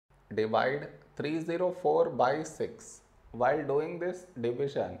divide 304 by 6. While doing this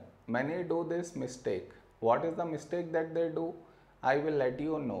division, many do this mistake. What is the mistake that they do? I will let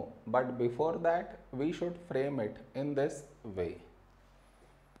you know. But before that, we should frame it in this way.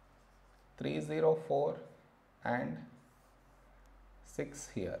 304 and 6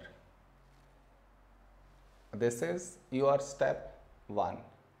 here. This is your step 1.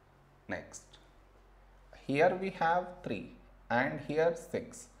 Next. Here we have 3 and here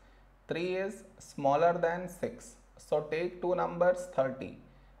 6. 3 is smaller than 6. So take two numbers 30.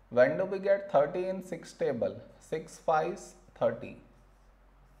 When do we get 30 in 6 table? 6 5s 30.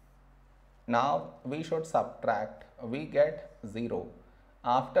 Now we should subtract. We get 0.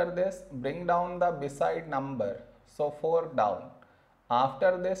 After this, bring down the beside number. So 4 down.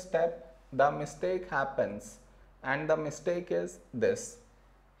 After this step, the mistake happens, and the mistake is this.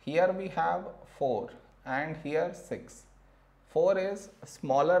 Here we have 4 and here 6. 4 is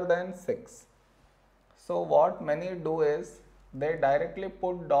smaller than 6. So what many do is they directly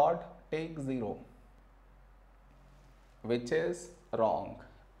put dot, take 0, which is wrong.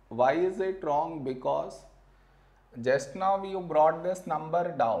 Why is it wrong? Because just now you brought this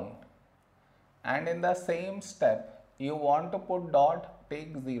number down, and in the same step you want to put dot,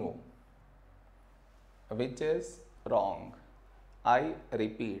 take 0, which is wrong. I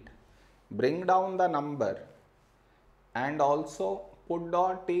repeat, bring down the number and also put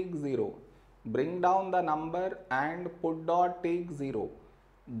dot, take 0. Bring down the number and put dot, take 0.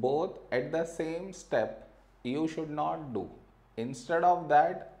 Both at the same step you should not do. Instead of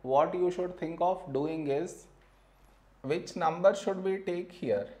that, what you should think of doing is, which number should we take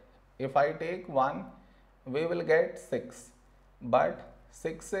here? If I take 1, we will get 6. But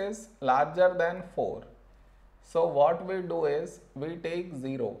 6 is larger than 4. So what we do is, we take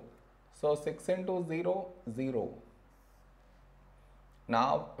 0. So 6 into 0, 0.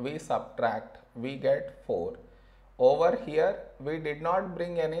 Now we subtract. We get 4. Over here, we did not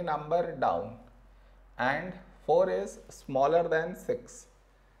bring any number down. And 4 is smaller than 6.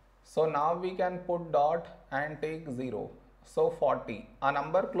 So now we can put dot and take 0. So 40. A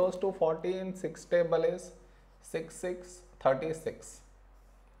number close to 40 in 6 table is 6 6 36.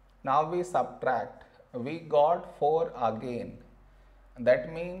 Now we subtract. We got 4 again.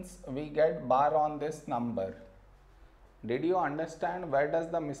 That means we get bar on this number. Did you understand where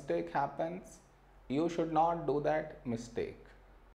does the mistake happens? You should not do that mistake.